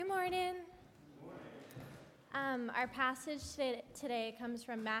morning. Our passage today comes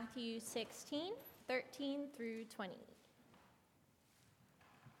from Matthew 16, 13 through 20.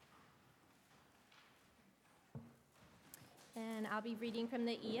 And I'll be reading from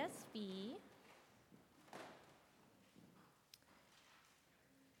the ESV.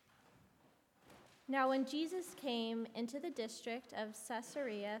 Now when Jesus came into the district of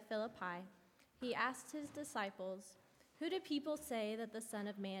Caesarea Philippi, he asked his disciples, "Who do people say that the Son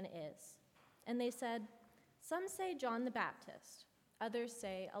of Man is?" And they said, "Some say John the Baptist, others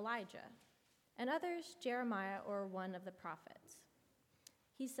say Elijah, and others Jeremiah or one of the prophets."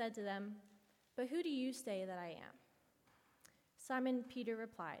 He said to them, "But who do you say that I am?" Simon Peter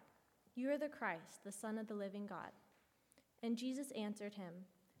replied, "You are the Christ, the Son of the living God." And Jesus answered him,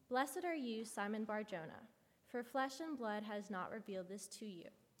 "Blessed are you, Simon Bar-Jonah, for flesh and blood has not revealed this to you,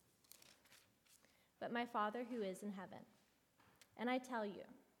 but my Father who is in heaven. And I tell you,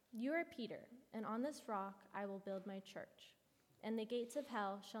 you are Peter, and on this rock I will build my church, and the gates of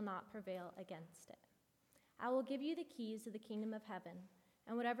hell shall not prevail against it. I will give you the keys to the kingdom of heaven,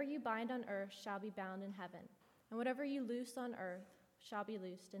 and whatever you bind on earth shall be bound in heaven, and whatever you loose on earth shall be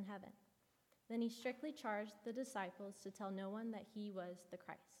loosed in heaven." Then he strictly charged the disciples to tell no one that he was the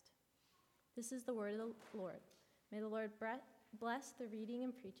Christ. This is the word of the Lord. May the Lord bless the reading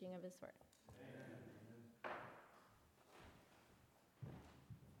and preaching of his word.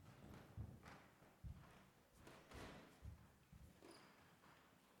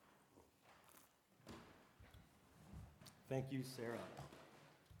 Thank you, Sarah.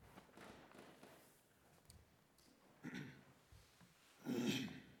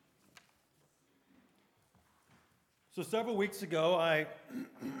 So several weeks ago, I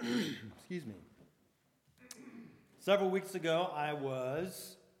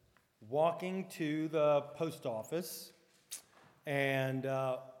was walking to the post office, and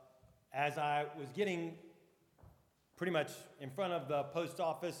as I was getting pretty much in front of the post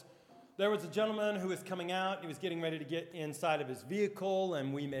office, there was a gentleman who was coming out. He was getting ready to get inside of his vehicle,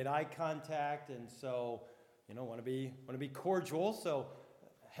 and we made eye contact. And so, want to be cordial. So,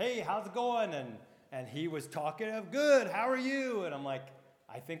 "Hey, how's it going?" And he was talkative. "Good. How are you?" And I'm like,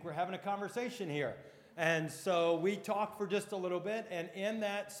 "I think we're having a conversation here." And so we talked for just a little bit. And in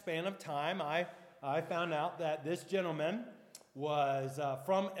that span of time, I found out that this gentleman was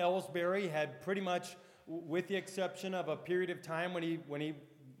from Ellsbury. Had pretty much, with the exception of a period of time when he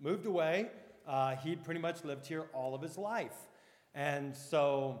moved away, he'd pretty much lived here all of his life. And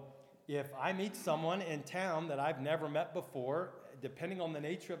so if I meet someone in town that I've never met before, depending on the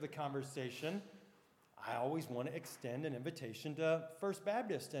nature of the conversation, I always want to extend an invitation to First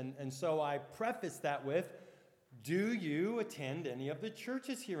Baptist. And so I preface that with, "Do you attend any of the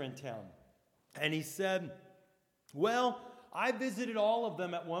churches here in town?" And he said, "Well, I visited all of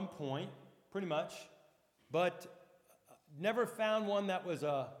them at one point, pretty much, but never found one that was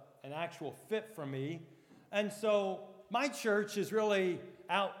an actual fit for me. And so my church is really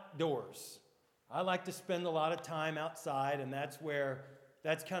outdoors. I like to spend a lot of time outside, and that's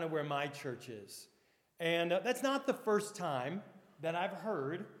kind of where my church is." And that's not the first time that I've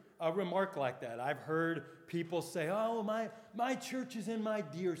heard a remark like that. I've heard people say, "Oh, my church is in my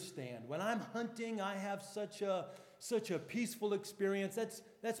deer stand. When I'm hunting, I have such a peaceful experience.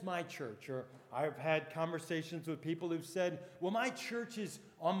 That's my church." Or I've had conversations with people who've said, "Well, my church is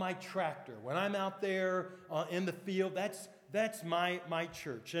on my tractor. When I'm out there in the field, that's my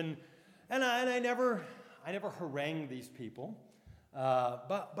church." And I never harangue these people,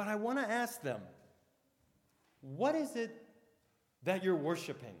 but I want to ask them, what is it that you're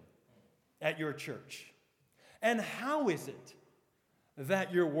worshiping at your church? And how is it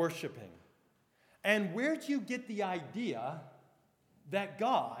that you're worshiping? And where did you get the idea that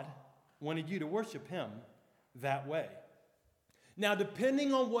God wanted you to worship him that way? Now,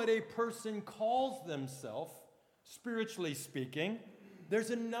 depending on what a person calls themselves, spiritually speaking,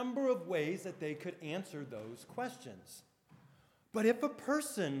 there's a number of ways that they could answer those questions. But if a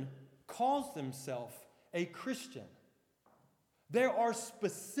person calls themselves a Christian, there are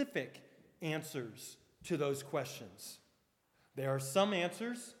specific answers to those questions. There are some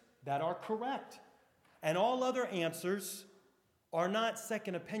answers that are correct, and all other answers are not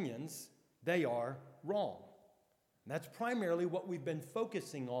second opinions, they are wrong. And that's primarily what we've been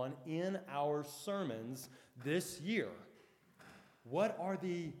focusing on in our sermons this year. What are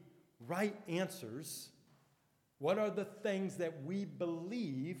the right answers? What are the things that we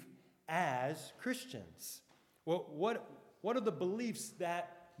believe as Christians? Well, what are the beliefs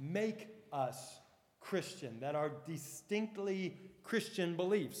that make us Christian, that are distinctly Christian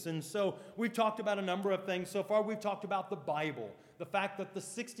beliefs? And so we've talked about a number of things so far. We've talked about the Bible the fact that the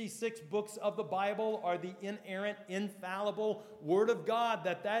 66 books of the Bible are the inerrant, infallible Word of God,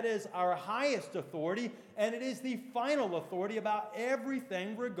 that is our highest authority, and it is the final authority about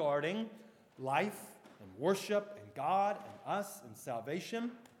everything regarding life and worship and God and us and salvation.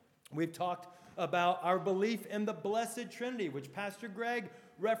 We've talked about our belief in the Blessed Trinity, which Pastor Greg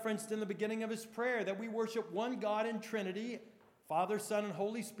referenced in the beginning of his prayer, that we worship one God in Trinity, Father, Son, and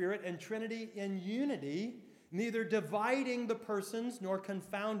Holy Spirit, and Trinity in unity, neither dividing the persons nor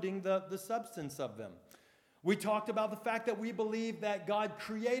confounding the substance of them. We talked about the fact that we believe that God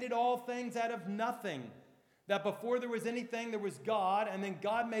created all things out of nothing, that before there was anything, there was God, and then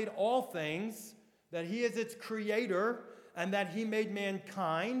God made all things, that He is its creator, and that He made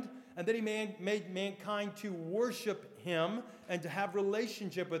mankind, and that He made mankind to worship Him and to have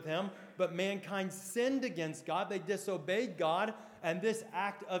relationship with Him. But mankind sinned against God. They disobeyed God, and this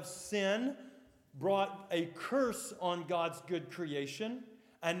act of sin brought a curse on God's good creation.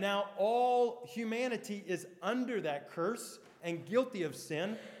 And now all humanity is under that curse and guilty of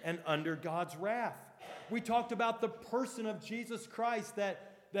sin and under God's wrath. We talked about the person of Jesus Christ,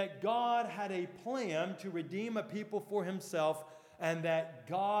 that God had a plan to redeem a people for Himself, and that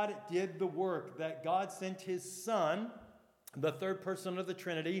God did the work, that God sent His Son, the third person of the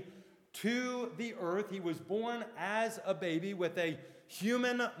Trinity, to the earth. He was born as a baby with a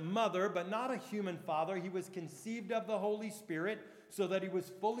human mother, but not a human father. He was conceived of the Holy Spirit, so that He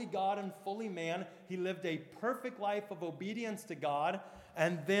was fully God and fully man. He lived a perfect life of obedience to God.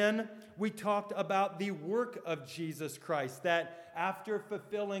 And then we talked about the work of Jesus Christ, that after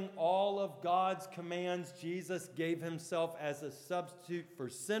fulfilling all of God's commands, Jesus gave Himself as a substitute for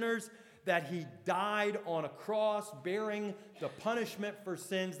sinners, that He died on a cross, bearing the punishment for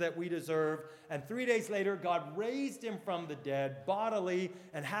sins that we deserve. And 3 days later, God raised Him from the dead bodily,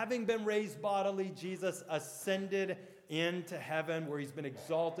 and having been raised bodily, Jesus ascended into heaven, where He's been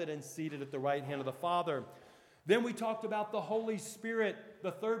exalted and seated at the right hand of the Father. Then we talked about the Holy Spirit,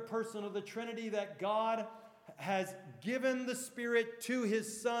 the third person of the Trinity, that God has given the Spirit to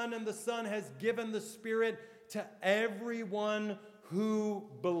His Son, and the Son has given the Spirit to everyone who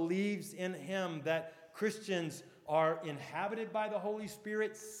believes in Him, that Christians are inhabited by the Holy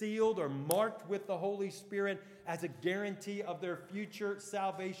Spirit, sealed or marked with the Holy Spirit as a guarantee of their future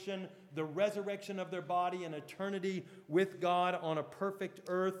salvation, the resurrection of their body, and eternity with God on a perfect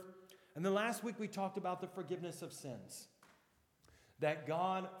earth. And then last week we talked about the forgiveness of sins, that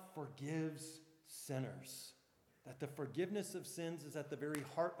God forgives sinners, that the forgiveness of sins is at the very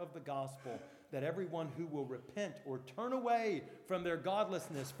heart of the gospel, that everyone who will repent or turn away from their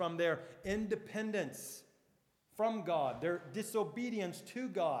godlessness, from their independence from God, their disobedience to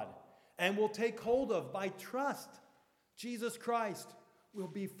God, and will take hold of, by trust, Jesus Christ, will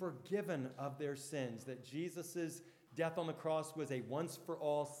be forgiven of their sins, that Jesus' death on the cross was a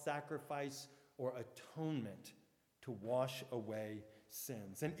once-for-all sacrifice or atonement to wash away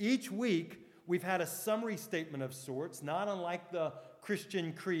sins. And each week, we've had a summary statement of sorts, not unlike the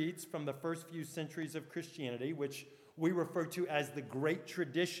Christian creeds from the first few centuries of Christianity, which we refer to as the Great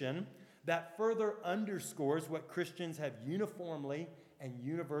Tradition, that further underscores what Christians have uniformly and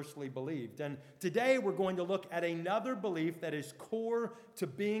universally believed. And today we're going to look at another belief that is core to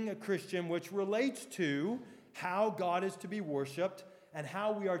being a Christian, which relates to how God is to be worshiped and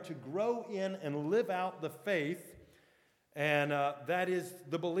how we are to grow in and live out the faith, and that is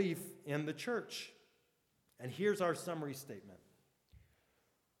the belief in the church. And here's our summary statement.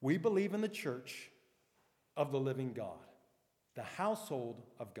 We believe in the church of the living God, the household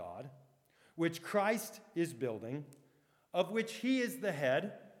of God, which Christ is building, of which He is the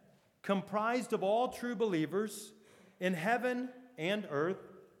head, comprised of all true believers in heaven and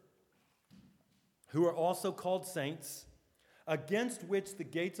earth, who are also called saints, against which the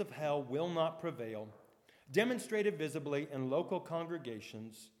gates of hell will not prevail, demonstrated visibly in local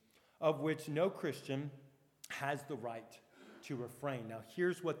congregations, of which no Christian has the right to refrain. Now,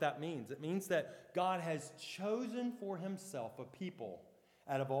 here's what that means. It means that God has chosen for Himself a people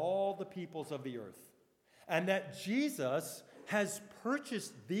out of all the peoples of the earth, and that Jesus has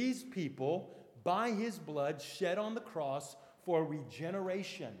purchased these people by His blood shed on the cross for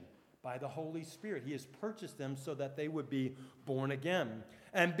regeneration by the Holy Spirit. He has purchased them so that they would be born again.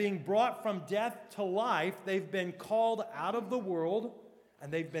 And being brought from death to life, they've been called out of the world,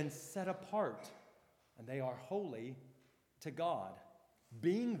 and they've been set apart, and they are holy to God.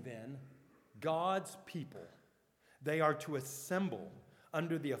 Being then God's people, they are to assemble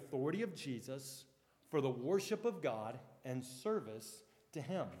under the authority of Jesus for the worship of God and service to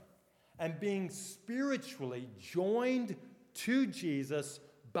Him. And being spiritually joined to Jesus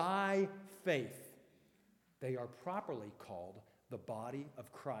by faith, they are properly called the body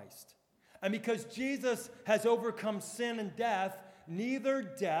of Christ. And because Jesus has overcome sin and death, neither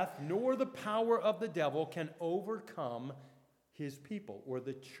death nor the power of the devil can overcome his people or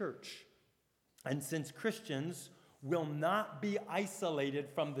the church. And since Christians will not be isolated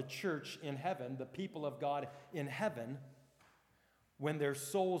from the church in heaven, the people of God in heaven, when their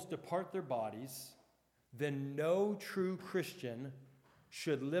souls depart their bodies, then no true Christian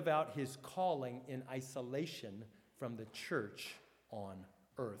should live out his calling in isolation from the church on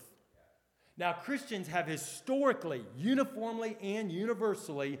earth. Now, Christians have historically, uniformly, and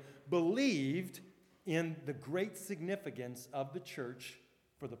universally believed in the great significance of the church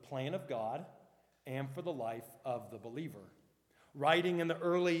for the plan of God and for the life of the believer. Writing in the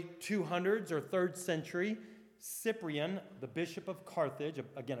early 200s or 3rd century, Cyprian, the bishop of Carthage,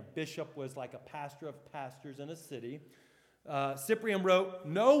 again, a bishop was like a pastor of pastors in a city. Cyprian wrote,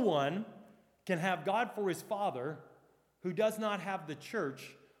 "No one can have God for his father who does not have the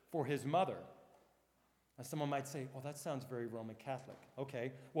church for his mother." Now, someone might say, well, that sounds very Roman Catholic.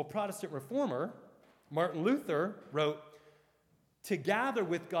 Okay, well, Protestant reformer Martin Luther wrote, "To gather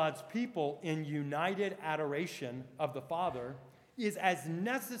with God's people in united adoration of the Father is as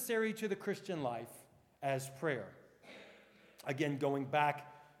necessary to the Christian life as prayer." Again, going back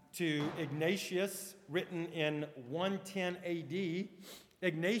to Ignatius, written in 110 AD,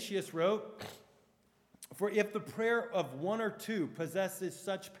 Ignatius wrote, "For if the prayer of one or two possesses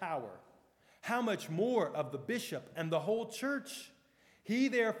such power, how much more of the bishop and the whole church? He,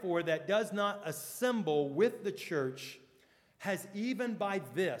 therefore, that does not assemble with the church has even by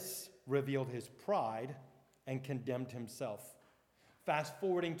this revealed his pride and condemned himself." Fast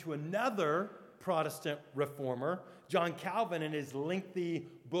forwarding to another Protestant reformer, John Calvin, in his lengthy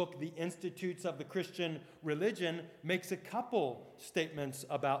book, The Institutes of the Christian Religion, makes a couple statements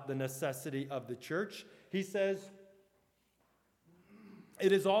about the necessity of the church. He says,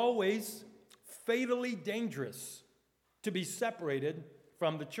 "It is always fatally dangerous to be separated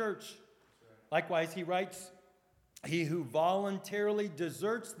from the church." Likewise, he writes, "He who voluntarily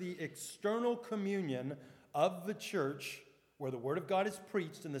deserts the external communion of the church, where the word of God is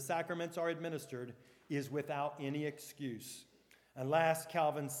preached and the sacraments are administered, is without any excuse." And last,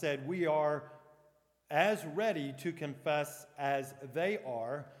 Calvin said, "We are as ready to confess as they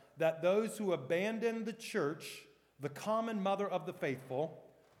are that those who abandon the church, the common mother of the faithful,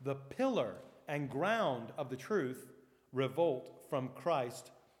 the pillar and ground of the truth, revolt from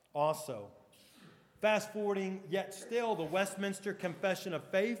Christ also." Fast forwarding yet still, the Westminster Confession of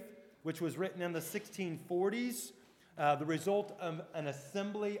Faith, which was written in the 1640s, the result of an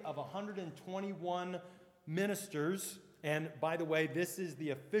assembly of 121 ministers. And by the way, this is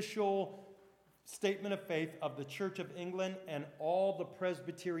the official statement of faith of the Church of England and all the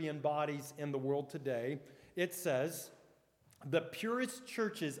Presbyterian bodies in the world today. It says, "The purest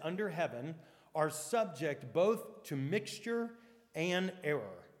churches under heaven are subject both to mixture and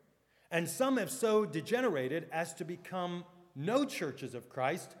error. And some have so degenerated as to become no churches of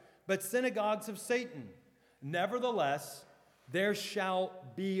Christ, but synagogues of Satan. Nevertheless, there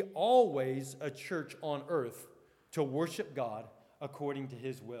shall be always a church on earth to worship God according to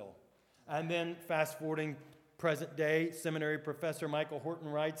his will." And then fast forwarding present day, seminary professor Michael Horton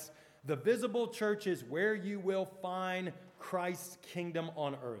writes, "The visible church is where you will find Christ's kingdom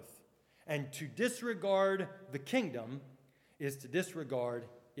on earth. And to disregard the kingdom is to disregard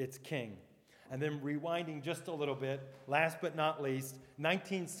its king." And then rewinding just a little bit, last but not least,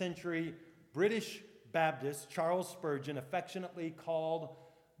 19th century British Baptist Charles Spurgeon, affectionately called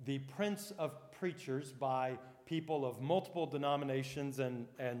the Prince of Preachers by people of multiple denominations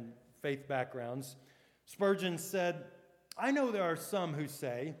and faith backgrounds. Spurgeon said, "I know there are some who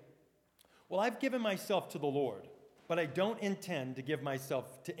say, 'Well, I've given myself to the Lord, but I don't intend to give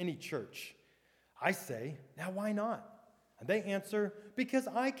myself to any church.' I say, 'Now why not?' And they answer, 'Because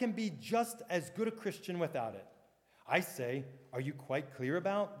I can be just as good a Christian without it.' I say, 'Are you quite clear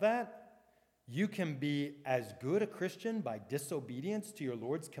about that? You can be as good a Christian by disobedience to your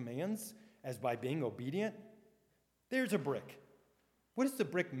Lord's commands as by being obedient. There's a brick. What is the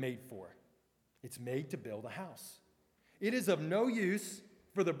brick made for? It's made to build a house. It is of no use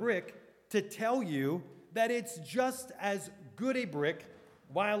for the brick to tell you that it's just as good a brick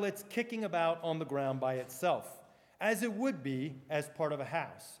while it's kicking about on the ground by itself, as it would be as part of a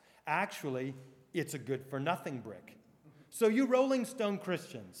house. Actually, it's a good-for-nothing brick. So you Rolling Stone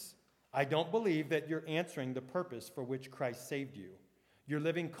Christians, I don't believe that you're answering the purpose for which Christ saved you. You're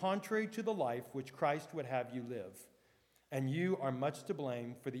living contrary to the life which Christ would have you live, and you are much to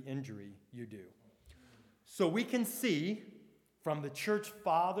blame for the injury you do." So we can see, from the church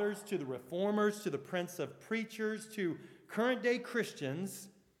fathers to the reformers to the Prince of Preachers to current day Christians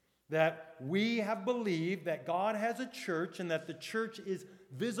that we have believed that God has a church and that the church is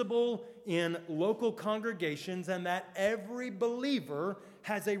visible in local congregations and that every believer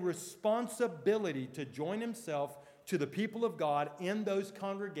has a responsibility to join himself to the people of God in those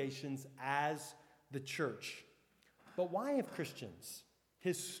congregations as the church. But why have Christians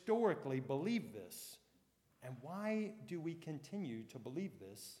historically believed this? And why do we continue to believe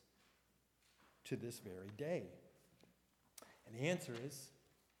this to this very day? And the answer is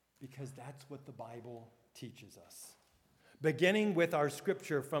because that's what the Bible teaches us. Beginning with our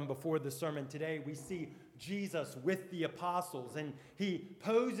scripture from before the sermon today, we see Jesus with the apostles, and he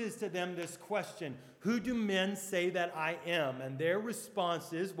poses to them this question, who do men say that I am? And their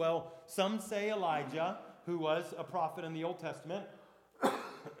response is, well, some say Elijah, who was a prophet in the Old Testament.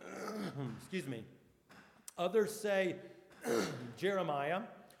 Excuse me. Others say Jeremiah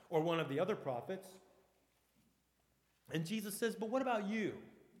or one of the other prophets. And Jesus says, but what about you?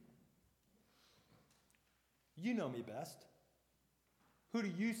 You know me best. Who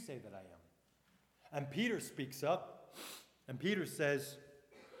do you say that I am? And Peter speaks up, and Peter says,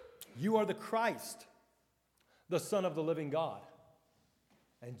 you are the Christ, the Son of the living God.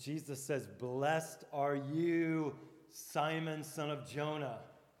 And Jesus says, blessed are you, Simon, son of Jonah.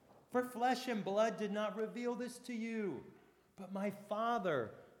 For flesh and blood did not reveal this to you, but my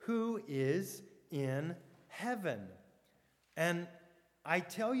Father who is in heaven. And I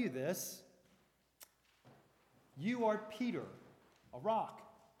tell you this, you are Peter, a rock.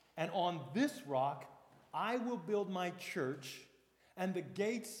 And on this rock I will build my church, and the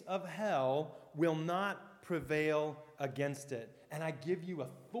gates of hell will not prevail against it. And I give you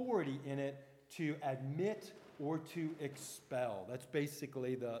authority in it to admit or to expel. That's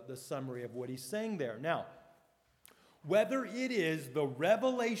basically the summary of what he's saying there. Now, whether it is the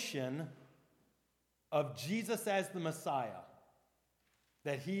revelation of Jesus as the Messiah,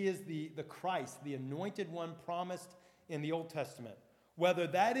 that he is the Christ, the anointed one promised in the Old Testament, whether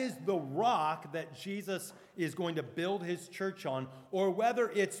that is the rock that Jesus is going to build his church on, or whether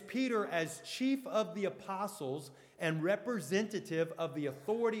it's Peter as chief of the apostles and representative of the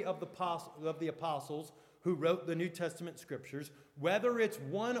authority of the apostles who wrote the New Testament scriptures, whether it's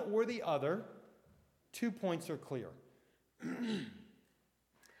one or the other, 2 points are clear.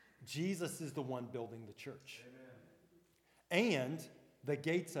 Jesus is the one building the church. Amen. And the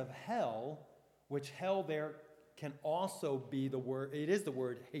gates of hell, which hell there can also be the word, it is the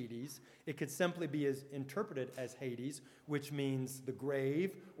word Hades. It could simply be interpreted as Hades, which means the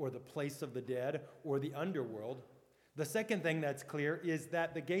grave or the place of the dead or the underworld. The second thing that's clear is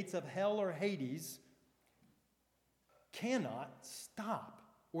that the gates of hell or Hades cannot stop,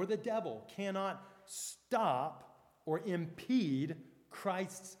 or the devil cannot stop or impede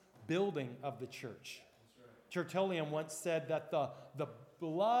Christ's building of the church. Right. Tertullian once said that the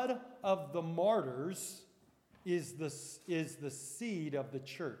blood of the martyrs is the seed of the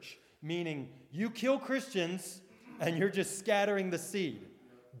church, meaning you kill Christians and you're just scattering the seed.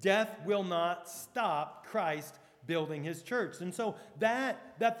 Death will not stop Christ building his church. And so that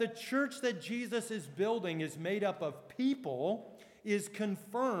the church that Jesus is building is made up of people is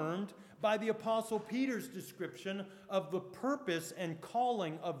confirmed by the Apostle Peter's description of the purpose and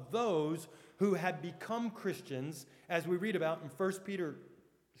calling of those who had become Christians, as we read about in 1 Peter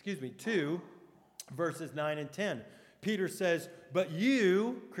 2, verses 9 and 10. Peter says, but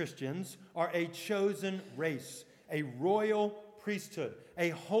you, Christians, are a chosen race, a royal priesthood, a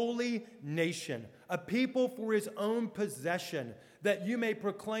holy nation, a people for his own possession, that you may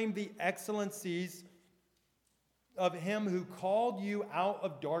proclaim the excellencies of him who called you out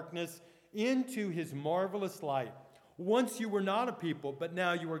of darkness into his marvelous light. Once you were not a people, but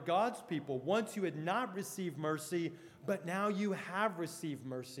now you are God's people. Once you had not received mercy, but now you have received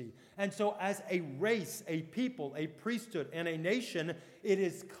mercy. And so as a race, a people, a priesthood, and a nation, it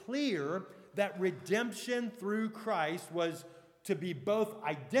is clear that redemption through Christ was to be both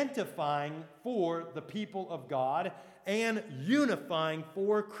identifying for the people of God and unifying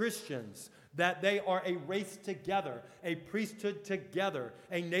for Christians, that they are a race together, a priesthood together,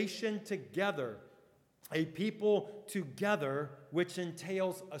 a nation together, a people together, which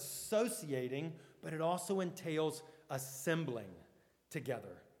entails associating, but it also entails assembling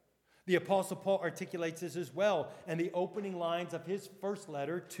together. The Apostle Paul articulates this as well in the opening lines of his first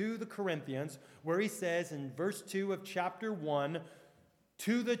letter to the Corinthians, where he says in verse 2 of chapter 1,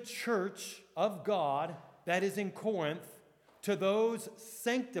 to the church of God that is in Corinth, to those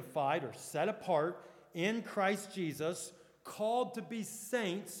sanctified or set apart in Christ Jesus, called to be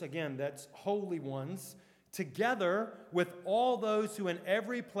saints, again, that's holy ones, together with all those who in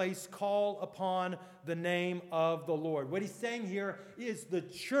every place call upon the name of the Lord. What he's saying here is the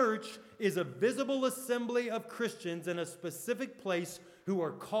church is a visible assembly of Christians in a specific place who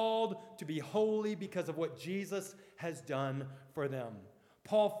are called to be holy because of what Jesus has done for them.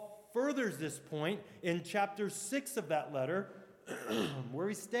 Paul furthers this point in chapter 6 of that letter, where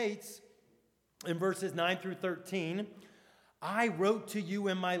he states in verses 9 through 13, I wrote to you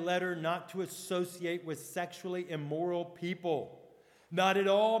in my letter not to associate with sexually immoral people, not at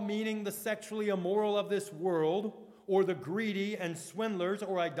all meaning the sexually immoral of this world, or the greedy and swindlers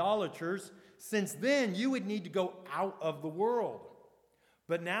or idolaters, since then you would need to go out of the world.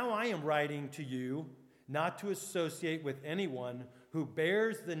 But now I am writing to you not to associate with anyone who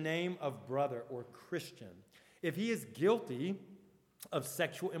bears the name of brother or Christian, if he is guilty of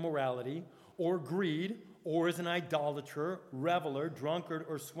sexual immorality or greed, or is an idolater, reveler, drunkard,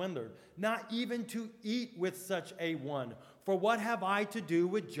 or swindler, not even to eat with such a one. For what have I to do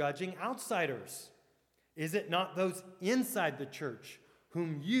with judging outsiders? Is it not those inside the church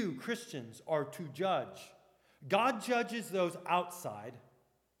whom you, Christians, are to judge? God judges those outside.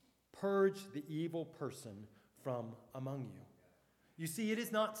 Purge the evil person from among you. You see, it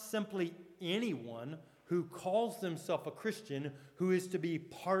is not simply anyone who calls themselves a Christian who is to be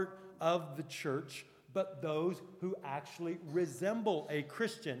part of the church, but those who actually resemble a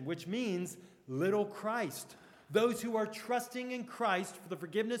Christian, which means little Christ. Those who are trusting in Christ for the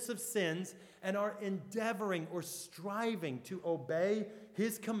forgiveness of sins and are endeavoring or striving to obey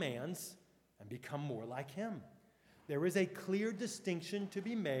his commands and become more like him. There is a clear distinction to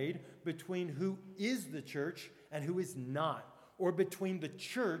be made between who is the church and who is not, or between the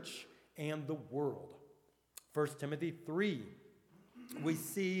church and the world. 1 Timothy 3, we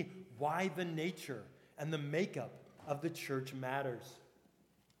see why the nature and the makeup of the church matters.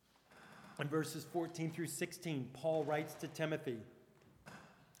 In verses 14 through 16, Paul writes to Timothy,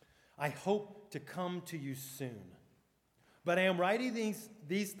 I hope to come to you soon, but I am writing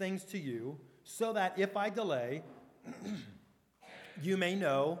these things to you so that if I delay, you may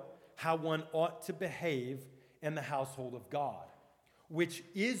know how one ought to behave in the household of God, which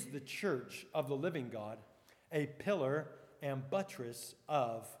is the church of the living God, a pillar and buttress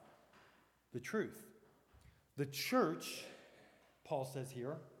of the truth. The church, Paul says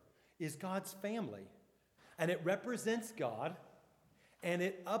here, is God's family, and it represents God, and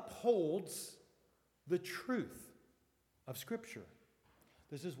it upholds the truth of Scripture.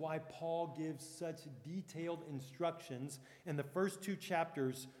 This is why Paul gives such detailed instructions in the first 2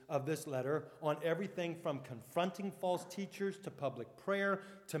 chapters of this letter on everything from confronting false teachers to public prayer,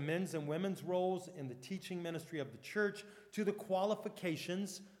 to men's and women's roles in the teaching ministry of the church, to the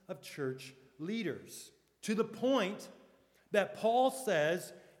qualifications of church leaders. To the point that Paul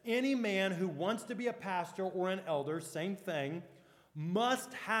says any man who wants to be a pastor or an elder, same thing,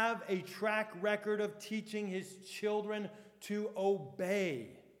 must have a track record of teaching his children to obey.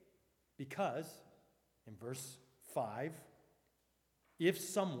 Because, in verse 5, if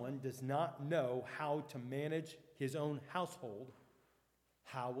someone does not know how to manage his own household,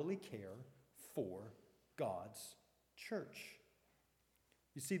 how will he care for God's church?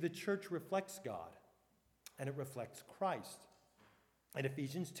 You see, the church reflects God, and it reflects Christ. In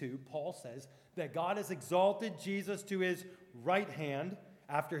Ephesians 2, Paul says that God has exalted Jesus to his right hand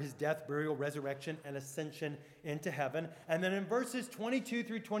after his death, burial, resurrection, and ascension into heaven. And then in verses 22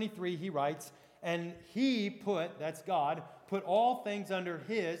 through 23, he writes, and he put, that's God, put all things under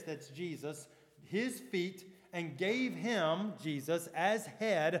his, that's Jesus, his feet, and gave him, Jesus, as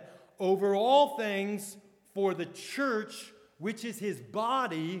head over all things for the church, which is his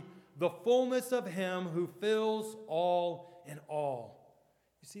body, the fullness of him who fills all in all.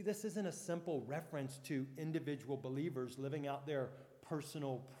 You see, this isn't a simple reference to individual believers living out their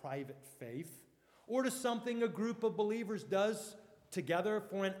personal, private faith, or to something a group of believers does together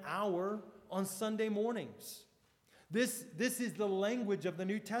for an hour on Sunday mornings. This is the language of the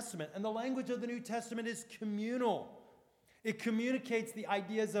New Testament, and the language of the New Testament is communal. It communicates the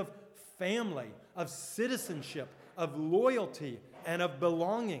ideas of family, of citizenship, of loyalty, and of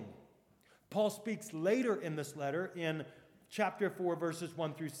belonging. Paul speaks later in this letter in chapter 4, verses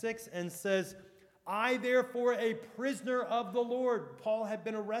 1 through 6, and says, I, therefore, a prisoner of the Lord. Paul had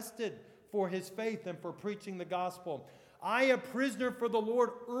been arrested for his faith and for preaching the gospel. I, a prisoner for the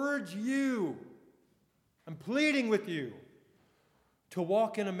Lord, urge you, I'm pleading with you, to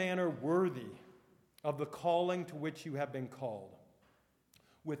walk in a manner worthy of the calling to which you have been called,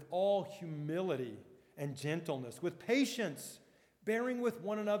 with all humility and gentleness, with patience, bearing with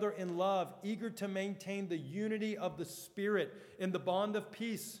one another in love, eager to maintain the unity of the Spirit in the bond of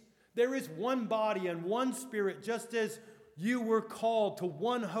peace. There is one body and one Spirit, just as you were called to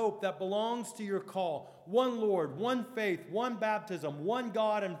one hope that belongs to your call. One Lord, one faith, one baptism, one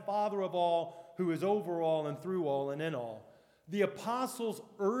God and Father of all, who is over all and through all and in all. The apostle's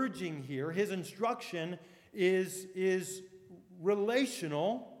urging here, his instruction is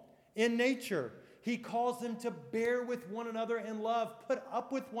relational in nature. He calls them to bear with one another in love, put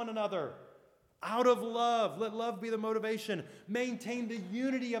up with one another out of love. Let love be the motivation. Maintain the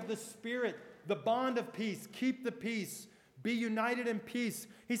unity of the Spirit, the bond of peace. Keep the peace. Be united in peace.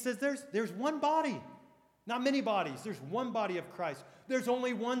 He says there's one body, not many bodies. There's one body of Christ. There's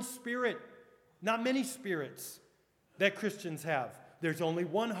only one Spirit, not many spirits that Christians have. There's only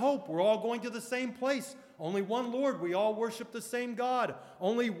one hope. We're all going to the same place. Only one Lord. We all worship the same God.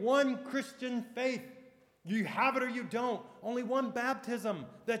 Only one Christian faith. You have it or you don't. Only one baptism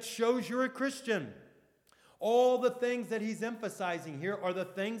that shows you're a Christian. All the things that he's emphasizing here are the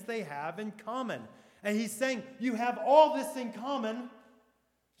things they have in common. And he's saying, you have all this in common,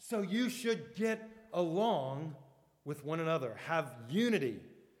 so you should get along with one another. Have unity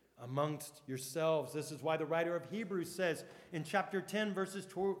amongst yourselves. This is why the writer of Hebrews says in chapter 10, verses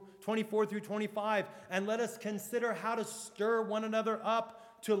 24 through 25, and let us consider how to stir one another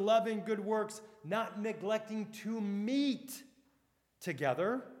up to love and good works, not neglecting to meet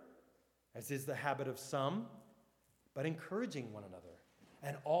together, as is the habit of some, but encouraging one another.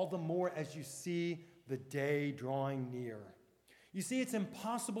 And all the more as you see the day drawing near. You see, it's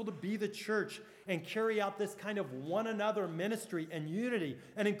impossible to be the church and carry out this kind of one another ministry and unity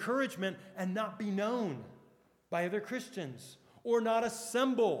and encouragement and not be known by other Christians or not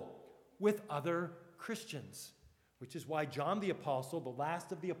assemble with other Christians, which is why John the Apostle, the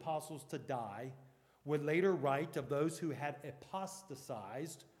last of the apostles to die, would later write of those who had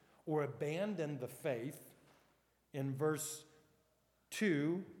apostatized or abandoned the faith in verse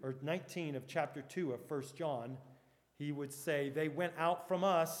 2 or 19 of chapter 2 of 1 John. He would say, they went out from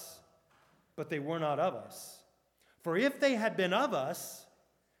us, but they were not of us. For if they had been of us,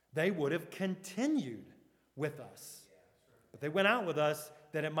 they would have continued with us. But they went out with us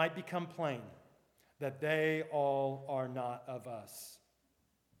that it might become plain that they all are not of us.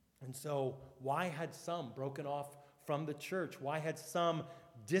 And so, why had some broken off from the church? Why had some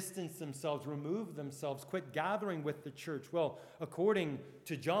distanced themselves, removed themselves, quit gathering with the church? Well, according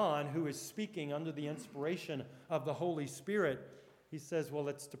to John, who is speaking under the inspiration of the Holy Spirit, he says, well,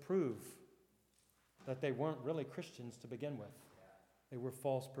 it's to prove that they weren't really Christians to begin with. They were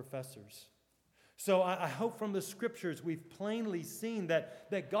false professors. So I hope from the scriptures we've plainly seen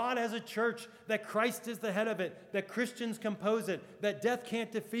that God has a church, that Christ is the head of it, that Christians compose it, that death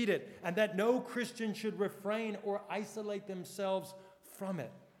can't defeat it, and that no Christian should refrain or isolate themselves from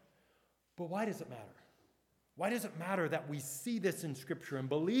it. But why does it matter? Why does it matter that we see this in Scripture and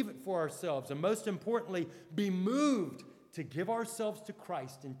believe it for ourselves, and most importantly, be moved to give ourselves to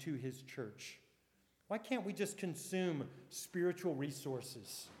Christ and to His church? Why can't we just consume spiritual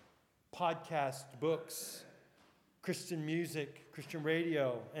resources, podcasts, books, Christian music, Christian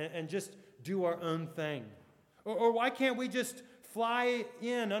radio, and just do our own thing? Or why can't we just fly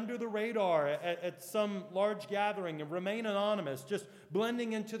in under the radar at some large gathering and remain anonymous, just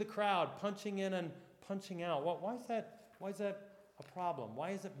blending into the crowd, punching in and punching out? Why is that a problem?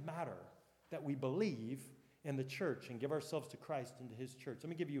 Why does it matter that we believe in the church and give ourselves to Christ and to His church? Let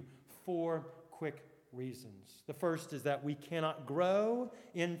me give you 4 quick reasons. The first is that we cannot grow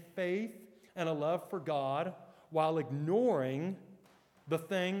in faith and a love for God while ignoring the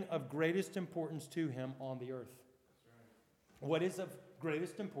thing of greatest importance to Him on the earth. What is of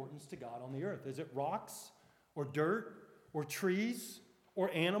greatest importance to God on the earth? Is it rocks or dirt or trees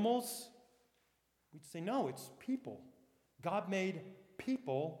or animals? We'd say, no, it's people. God made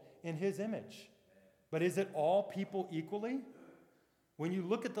people in His image. But is it all people equally? When you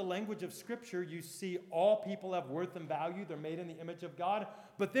look at the language of Scripture, you see all people have worth and value. They're made in the image of God.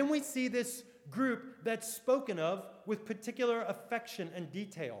 But then we see this group that's spoken of with particular affection and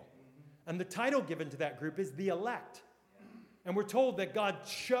detail. And the title given to that group is the elect. And we're told that God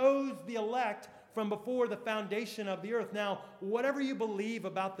chose the elect from before the foundation of the earth. Now, whatever you believe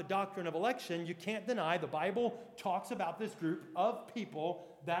about the doctrine of election, you can't deny the Bible talks about this group of people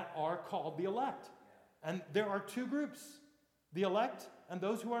that are called the elect. And there are 2 groups, the elect and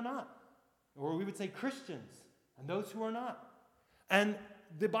those who are not. Or we would say Christians and those who are not. And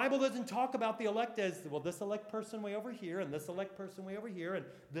the Bible doesn't talk about the elect as, well, this elect person way over here, and this elect person way over here, and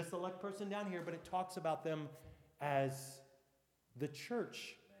this elect person down here, but it talks about them as the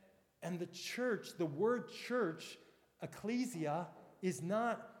church. And the church, the word church, ecclesia, is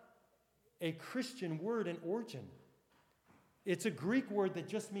not a Christian word in origin. It's a Greek word that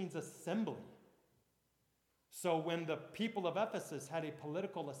just means assembly. So when the people of Ephesus had a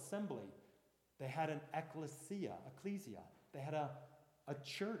political assembly, they had an ecclesia. They had a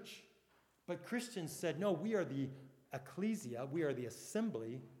church. But Christians said, no, we are the ecclesia. We are the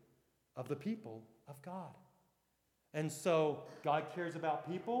assembly of the people of God. And so God cares about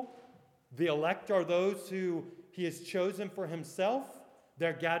people. The elect are those who he has chosen for himself.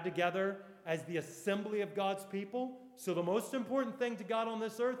 They're gathered together as the assembly of God's people. So the most important thing to God on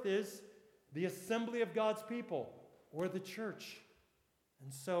this earth is the assembly of God's people, or the church.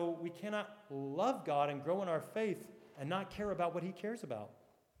 And so we cannot love God and grow in our faith and not care about what he cares about.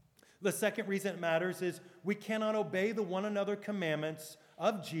 The second reason it matters is we cannot obey the one another commandments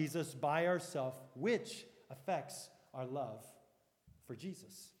of Jesus by ourselves, which affects our love for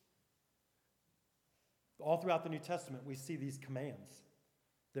Jesus. All throughout the New Testament, we see these commands.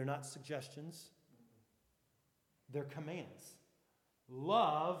 They're not suggestions. They're commands.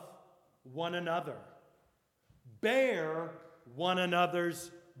 Love one another. Bear one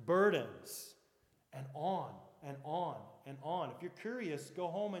another's burdens. And on and on and on. If you're curious, go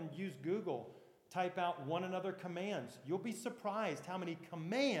home and use Google. Type out one another commands. You'll be surprised how many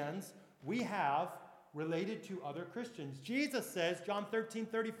commands we have related to other Christians. Jesus says, John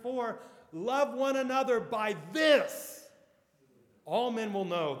 13:34, love one another. By this, all men will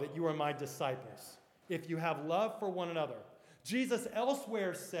know that you are my disciples, if you have love for one another. Jesus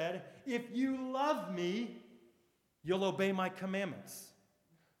elsewhere said, if you love me, you'll obey my commandments.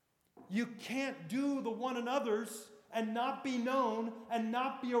 You can't do the one another's and not be known and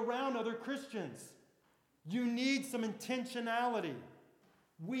not be around other Christians. You need some intentionality.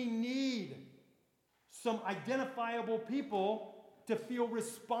 We need some identifiable people to feel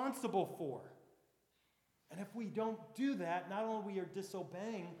responsible for. And if we don't do that, not only we are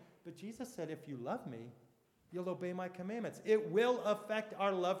disobeying, but Jesus said, if you love me, you'll obey my commandments. It will affect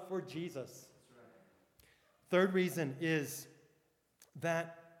our love for Jesus. That's right. Third reason is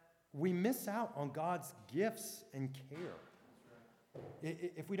that we miss out on God's gifts and care.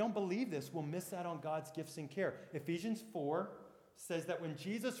 If we don't believe this, we'll miss out on God's gifts and care. Ephesians 4 says that when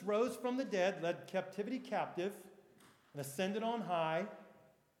Jesus rose from the dead, led captivity captive, and ascended on high,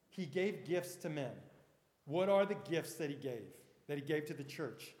 he gave gifts to men. What are the gifts that he gave? That he gave to the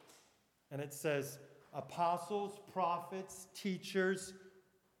church? And it says, apostles, prophets, teachers,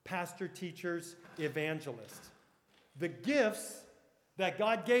 pastor teachers, evangelists. The gifts that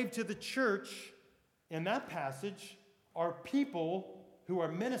God gave to the church in that passage are people who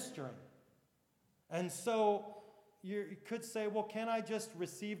are ministering. And so you could say, well, can I just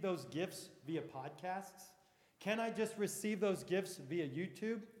receive those gifts via podcasts? Can I just receive those gifts via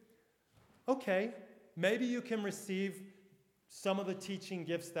YouTube? Okay, maybe you can receive some of the teaching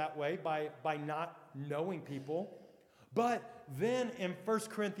gifts that way by not knowing people. But then in 1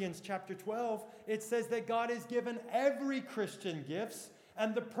 Corinthians chapter 12, it says that God has given every Christian gifts,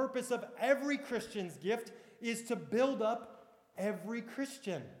 and the purpose of every Christian's gift is to build up every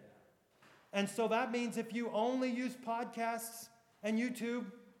Christian. And so that means if you only use podcasts and YouTube,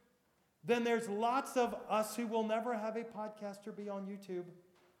 then there's lots of us who will never have a podcast or be on YouTube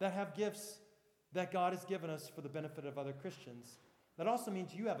that have gifts that God has given us for the benefit of other Christians. That also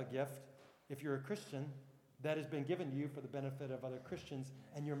means you have a gift, if you're a Christian, that has been given to you for the benefit of other Christians,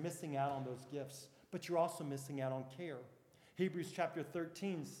 and you're missing out on those gifts. But you're also missing out on care. Hebrews chapter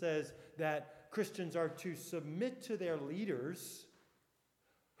 13 says that Christians are to submit to their leaders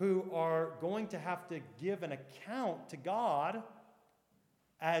who are going to have to give an account to God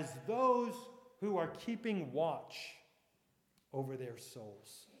as those who are keeping watch over their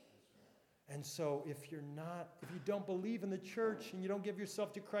souls. And so if you don't believe in the church and you don't give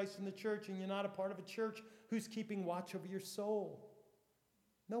yourself to Christ in the church and you're not a part of a church, who's keeping watch over your soul?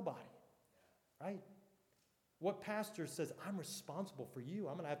 Nobody, right? What pastor says, I'm responsible for you.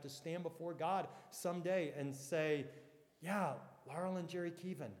 I'm going to have to stand before God someday and say, yeah, Laurel and Jerry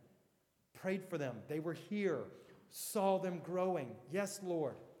Keevan, prayed for them. They were here, saw them growing. Yes,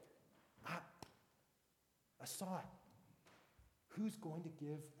 Lord. I saw it. Who's going to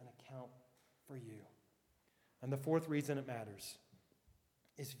give an account for you? And the fourth reason it matters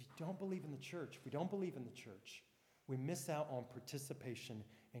is if you don't believe in the church, if we don't believe in the church, we miss out on participation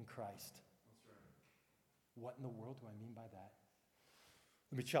in Christ. That's right. What in the world do I mean by that?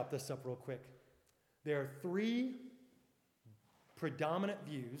 Let me chop this up real quick. There are three predominant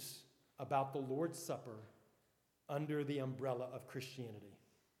views about the Lord's Supper under the umbrella of Christianity.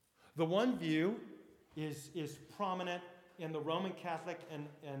 The one view is prominent in the Roman Catholic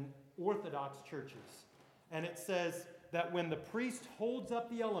and Orthodox churches. And it says that when the priest holds up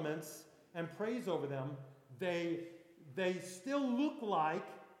the elements and prays over them, they they still look like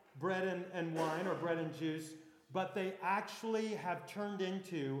bread and wine or bread and juice, but they actually have turned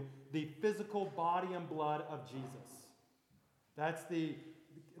into the physical body and blood of Jesus. That's the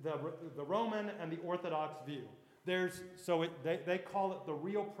Roman and the Orthodox view. They call it the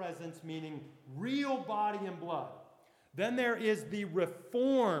real presence, meaning real body and blood. Then there is the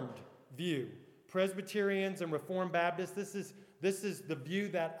Reformed view. Presbyterians and Reformed Baptists, this is the view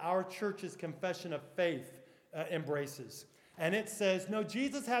that our church's confession of faith embraces. And it says, no,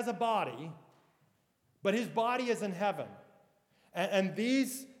 Jesus has a body, but his body is in heaven. And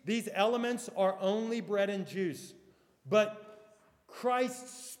these elements are only bread and juice. But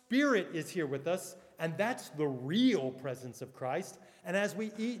Christ's Spirit is here with us, and that's the real presence of Christ. And as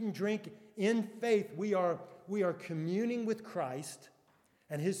we eat and drink in faith, we are communing with Christ,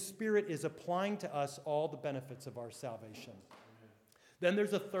 and his Spirit is applying to us all the benefits of our salvation. Then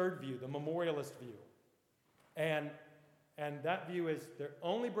there's a third view, the memorialist view. And that view is they're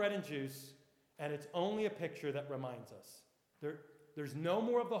only bread and juice, and it's only a picture that reminds us. There's no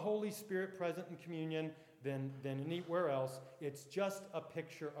more of the Holy Spirit present in communion than anywhere else. It's just a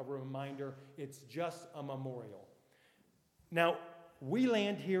picture, a reminder. It's just a memorial. Now, we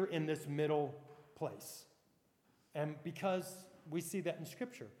land here in this middle place. And because we see that in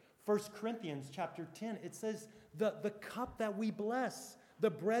Scripture. 1 Corinthians chapter 10, it says, the cup that we bless, the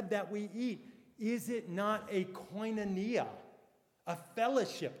bread that we eat, is it not a koinonia, a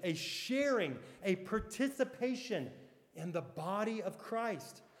fellowship, a sharing, a participation in the body of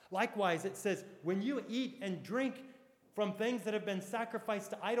Christ? Likewise, it says, when you eat and drink from things that have been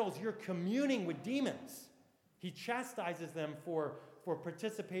sacrificed to idols, you're communing with demons. He chastises them for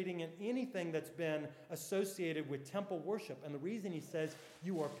participating in anything that's been associated with temple worship. And the reason he says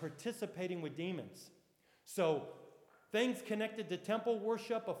you are participating with demons. So things connected to temple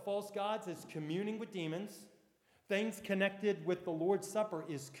worship of false gods is communing with demons. Things connected with the Lord's Supper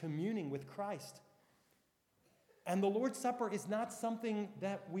is communing with Christ. And the Lord's Supper is not something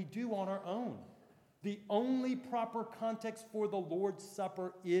that we do on our own. The only proper context for the Lord's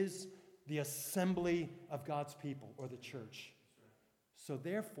Supper is the assembly of God's people, or the church. So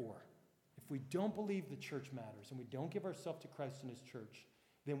therefore, if we don't believe the church matters and we don't give ourselves to Christ and his church,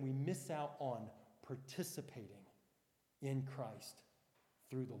 then we miss out on participating in Christ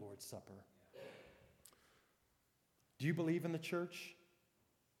through the Lord's Supper. Do you believe in the church?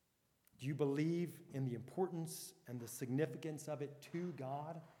 Do you believe in the importance and the significance of it to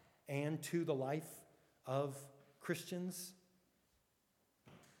God and to the life of Christians?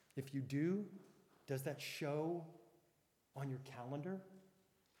 If you do, does that show on your calendar?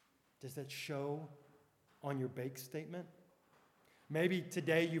 Does that show on your bank statement? Maybe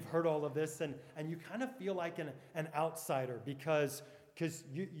today you've heard all of this and you kind of feel like an outsider because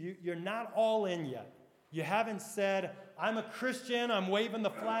you're not all in yet. You haven't said, I'm a Christian, I'm waving the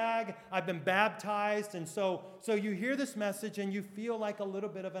flag, I've been baptized. And so you hear this message and you feel like a little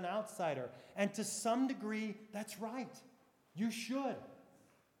bit of an outsider. And to some degree, that's right. You should.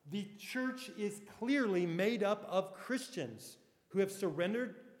 The church is clearly made up of Christians who have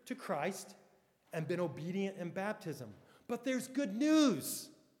surrendered to Christ and been obedient in baptism. But there's good news.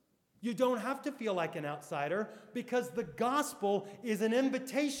 You don't have to feel like an outsider because the gospel is an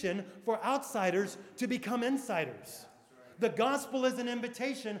invitation for outsiders to become insiders. The gospel is an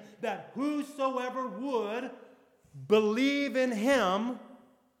invitation that whosoever would believe in him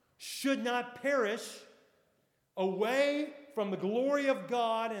should not perish away from the glory of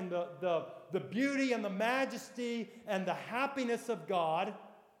God and the beauty and the majesty and the happiness of God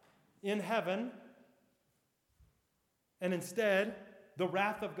in heaven, and instead the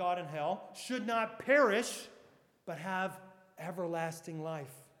wrath of God in hell, should not perish but have everlasting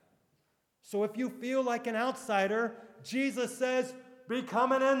life. So if you feel like an outsider, Jesus says,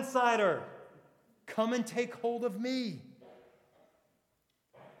 become an insider. Come and take hold of me.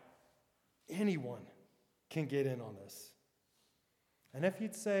 Anyone can get in on this. And if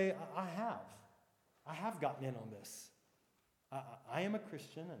you'd say, I have gotten in on this. I am a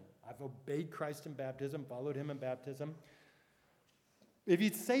Christian and I've obeyed Christ in baptism, followed him in baptism. If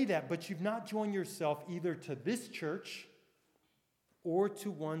you'd say that, but you've not joined yourself either to this church or to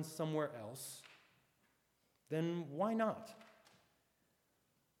one somewhere else, then why not?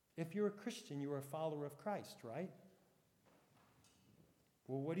 If you're a Christian, you're a follower of Christ, right?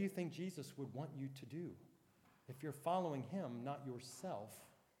 Well, what do you think Jesus would want you to do? If you're following him, not yourself,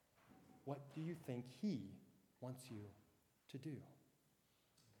 what do you think he wants you to do?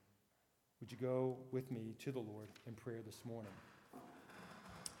 Would you go with me to the Lord in prayer this morning?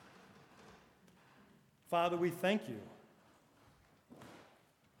 Father, we thank you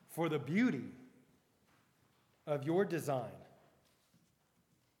for the beauty of your design,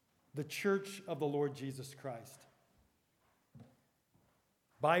 the church of the Lord Jesus Christ,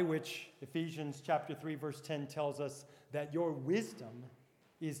 by which Ephesians chapter 3, verse 10 tells us that your wisdom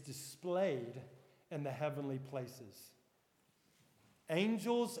is displayed in the heavenly places.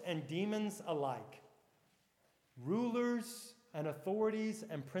 Angels and demons alike, rulers and authorities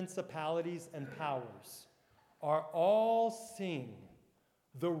and principalities and powers are all seeing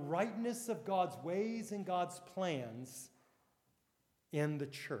the rightness of God's ways and God's plans in the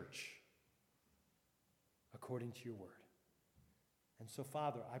church, according to your word. And so,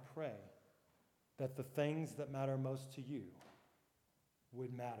 Father, I pray that the things that matter most to you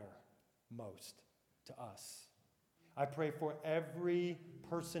would matter most to us. I pray for every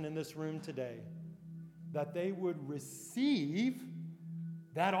person in this room today that they would receive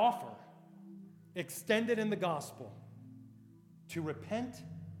that offer extended in the gospel to repent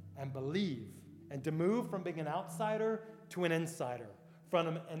and believe and to move from being an outsider to an insider, from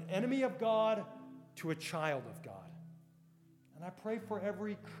an enemy of God to a child of God. And I pray for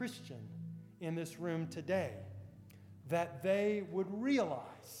every Christian in this room today that they would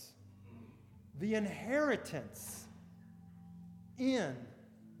realize the inheritance in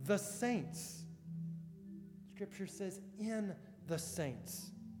the saints. Scripture says, in the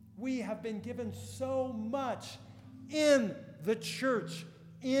saints. We have been given so much in the church,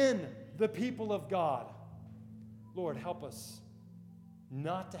 in the people of God. Lord, help us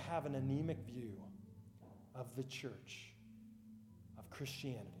not to have an anemic view of the church, of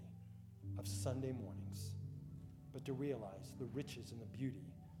Christianity, of Sunday mornings, but to realize the riches and the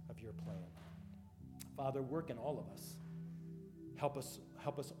beauty of your plan. Father, work in all of us. Help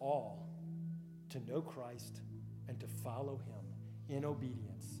us all to know Christ and to follow him in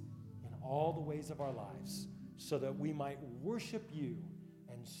obedience in all the ways of our lives, so that we might worship you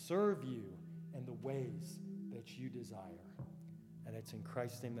and serve you in the ways that you desire. And it's in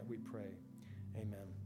Christ's name that we pray. Amen.